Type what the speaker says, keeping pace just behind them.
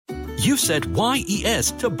You've said YES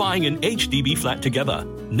to buying an HDB flat together.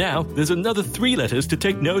 Now, there's another 3 letters to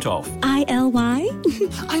take note of. ILY?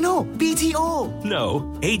 I know, BTO. No,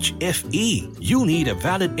 HFE. You'll need a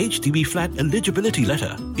valid HDB flat eligibility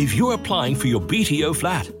letter. If you're applying for your BTO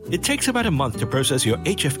flat, it takes about a month to process your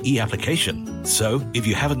HFE application. So, if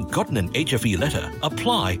you haven't gotten an HFE letter,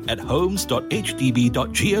 apply at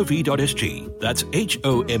homes.hdb.gov.sg. That's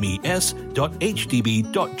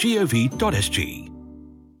homes.hdb.gov.sg.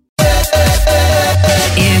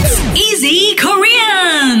 It's Easy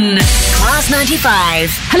Korean! Class 95.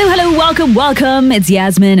 Hello, welcome. It's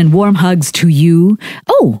Yasmin and warm hugs to you.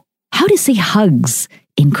 Oh, how to say hugs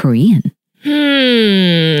in Korean?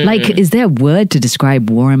 Like, is there a word to describe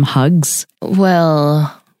warm hugs?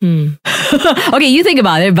 Well, Okay, you think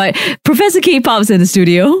about it, but Professor K-pop's in the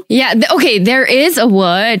studio. yeah, okay, there is a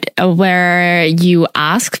word where you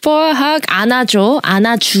ask for a hug. 안아줘,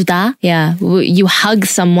 안아주다. Yeah, you hug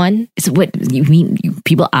someone. Is what you mean?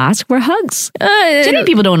 People ask for hugs? Generally,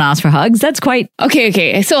 people don't ask for hugs. That's quite...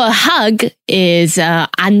 Okay. So a hug is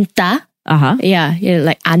안다. Yeah,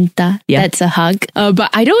 like anta. Yeah. That's a hug. But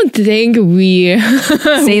I don't think we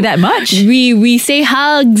say that much. We say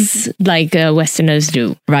hugs like Westerners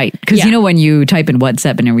do. Right. Because you know when you type in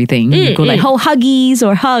WhatsApp and everything, you go like, oh, huggies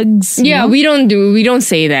or hugs. Yeah, you know? we don't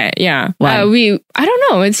say that. Yeah. Why? I don't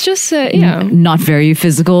know. It's just, yeah. Not very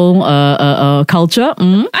physical culture.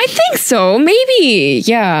 I think so. Maybe.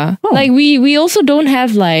 Yeah. Oh. Like we also don't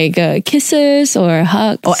have like kisses or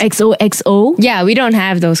hugs. Or XOXO. Yeah, we don't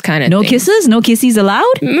have those kind of No things. kisses? No kissies allowed?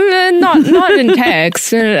 Not in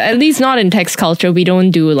text. At least not in text culture. We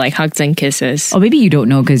don't do like hugs and kisses. Or maybe you don't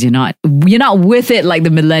know because you're not with it like the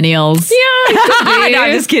millennials. Yeah, it could be. No,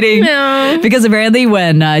 I'm just kidding. No. Because apparently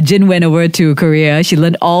when Jin went over to Korea, she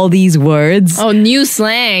learned all these words. Oh, new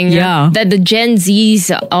slang. Yeah. That the Gen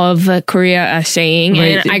Zs of Korea are saying.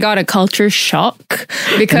 Right. And I got a culture shock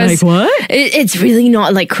because Like what? It's really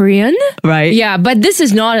not like Korean. Right. Yeah, but this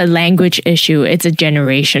is not a language issue. It's a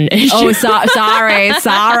generation issue. Oh, sorry.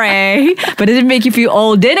 But it didn't make you feel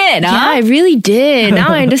old, did it? Yeah, Huh? I really did. Now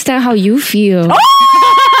I understand how you feel.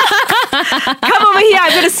 Come over here,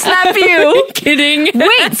 I'm going to slap you. Kidding.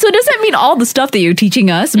 Wait, so does that mean all the stuff that you're teaching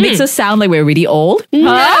us makes us sound like we're really old? No,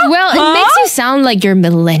 well, it makes you sound like you're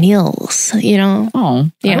millennials, you know? Oh,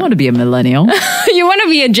 Yeah. I want to be a millennial. You want to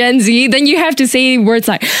be a Gen Z, then you have to say words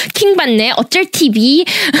like 킹받네, 어쩔 TV.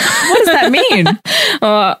 What does that mean?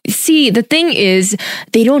 See, the thing is,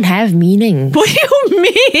 they don't have meaning. What do you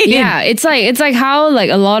mean? Yeah, it's like how like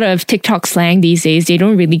a lot of TikTok slang these days, they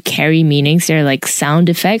don't really carry meanings. They're like sound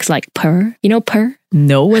effects, like purr. You know purr?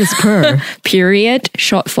 No, what is purr? Period,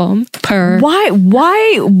 short form, purr. Why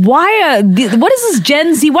what is this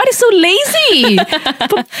Gen Z? Why are they so lazy?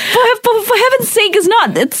 for heaven's sake, it's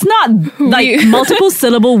not like multiple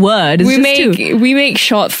syllable word. It's We make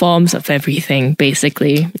short forms of everything,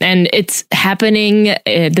 basically. And it's happening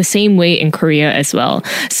the same way in Korea as well.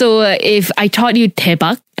 So if I taught you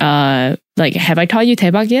대박, like, have I taught you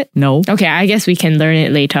대박 yet? No. Okay, I guess we can learn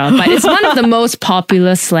it later. But it's one of the most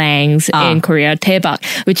popular slangs in Korea, 대박,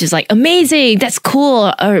 which is like amazing, that's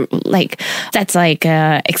cool, or like, that's like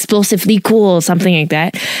explosively cool, something like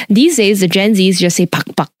that. These days, the Gen Zs just say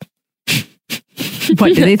박박.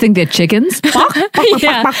 What, do they think they're chickens?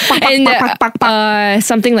 Yeah. And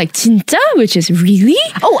something like 진짜, which is really?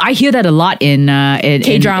 Oh, I hear that a lot in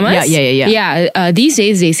K-dramas? Yeah. Yeah, these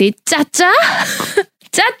days they say 짜짜.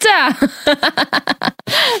 짜짜.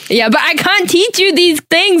 Yeah, but I can't teach you these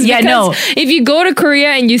things. Yeah, because no. if you go to Korea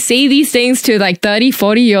and you say these things to like 30,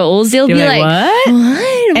 40-year-olds, they'll You're be like, like,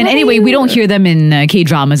 what? And anyway, we don't hear them in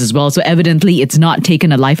K-dramas as well. So evidently it's not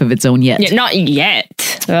taken a life of its own yet. Yeah, not yet.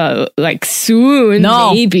 Like soon,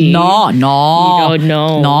 No, maybe. No. You don't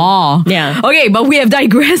know. No. Yeah. Okay, but we have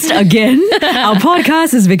digressed again. Our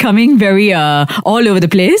podcast is becoming very all over the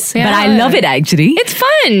place. Yeah. But I love it actually. It's fun.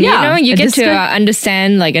 Yeah, You know, you it get is to good.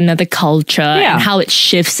 understand like another culture Yeah. and how it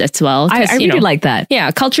shifts as well. I 'Cause, you really know, like that.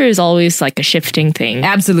 Yeah, culture is always like a shifting thing.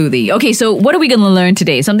 Absolutely. Okay, so what are we going to learn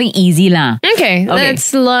today? Something easy lah. Okay,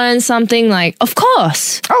 let's learn something like, of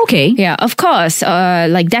course. Okay. Yeah, of course.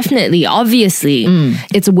 Like definitely, obviously.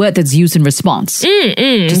 It's a word that's used in response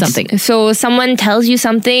to something. So someone tells you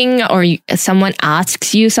something or someone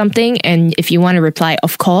asks you something, and if you want to reply,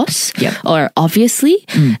 of course, Yep. or obviously,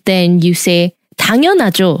 then you say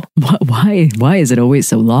당연하죠. Why is it always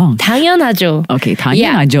so long? 당연하죠. Okay,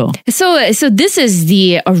 당연하죠. So this is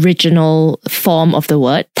the original form of the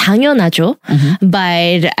word. 당연하죠.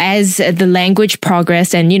 But as the language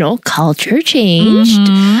progressed and, culture changed,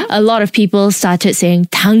 a lot of people started saying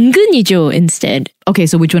당근이죠 instead. Okay,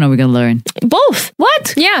 so which one are we going to learn? Both.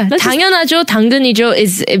 What? Yeah. 당연하죠, 당근이죠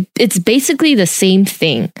it's basically the same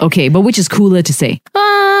thing. Okay, but which is cooler to say?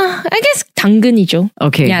 I guess 당근이죠.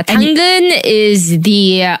 Okay. Yeah, 당근 is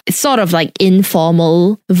the sort of like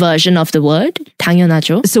informal version of the word.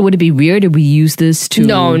 당연하죠. So would it be weird if we use this to...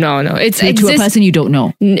 No. It's to a person you don't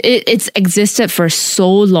know? It's existed for so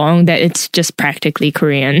long that it's just practically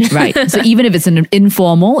Korean. Right. So even if it's an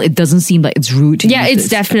informal, it doesn't seem like it's rude to use it's this.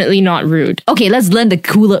 definitely not rude. Okay, let's learn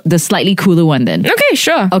the slightly cooler one then. Okay,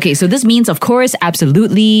 sure. Okay, so this means, of course,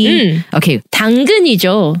 absolutely. Okay,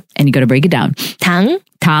 당근이죠. and you got to break it down. 당,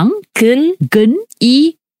 근,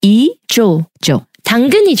 조.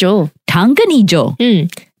 당근이죠. 당근이죠.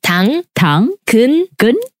 당, 근,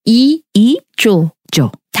 조.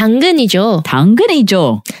 당근이죠.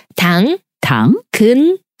 당근이죠. 당,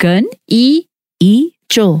 근,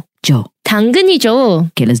 조. 당근이죠.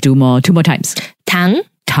 Okay, let's do two more times. 당,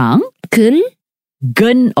 근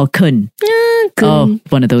or kun? 근. Oh,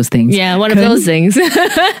 one of those things. Yeah, one of those things.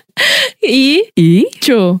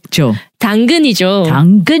 조. 당근이죠.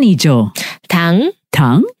 당근이죠. 당,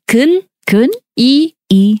 근,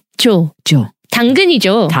 조.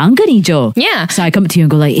 당근이죠. 당근이죠. Yeah. So I come to you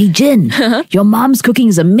and go like, hey, Jin, your mom's cooking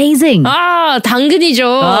is amazing.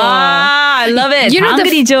 당근이죠. I love it.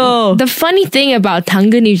 당근이죠. The funny thing about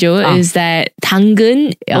당근이죠 is that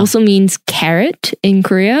당근 also means carrot in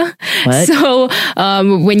Korea. What? So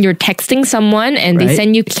when you're texting someone and they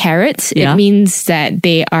send you carrots, it means that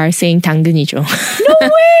they are saying 당근이죠. No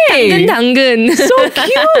way. 당근. So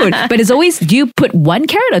cute. But it's always, do you put one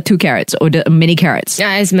carrot or two carrots or many carrots?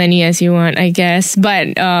 As many as you want, I guess.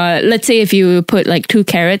 But let's say if you put like two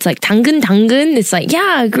carrots, like 당근, it's like,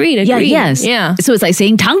 yeah, agreed. Yeah, yes. Yeah. So it's like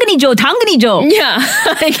saying 당근이죠. Yeah,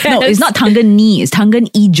 I guess. No, it's not 당근이, it's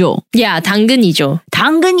당근이죠. Yeah, 당근이죠.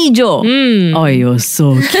 당근이죠. Oh, you're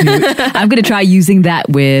so cute. I'm going to try using that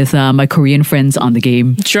with my Korean friends on the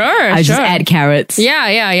game. Sure, I just add carrots. Yeah.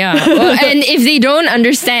 Well, and if they don't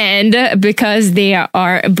understand because they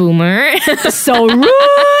are a boomer, So rude.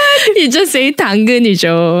 you just say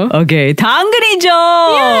당근이죠. Okay, 당근이죠.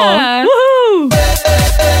 Yeah. Woohoo.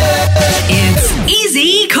 It's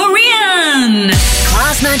Easy Korean.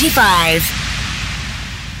 Class 95.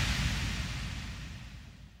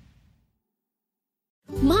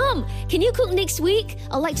 Mom, can you cook next week?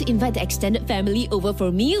 I'd like to invite the extended family over for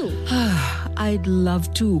a meal. I'd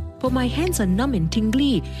love to, but my hands are numb and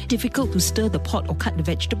tingly. Difficult to stir the pot or cut the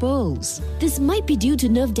vegetables. This might be due to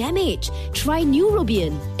nerve damage. Try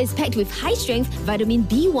Neurobion. It's packed with high-strength vitamin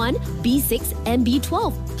B1, B6 and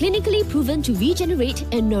B12. Clinically proven to regenerate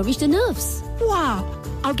and nourish the nerves. Wow,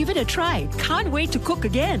 I'll give it a try. Can't wait to cook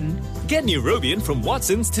again. Get Neurobion from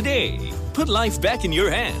Watson's today. Put life back in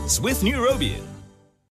your hands with Neurobion.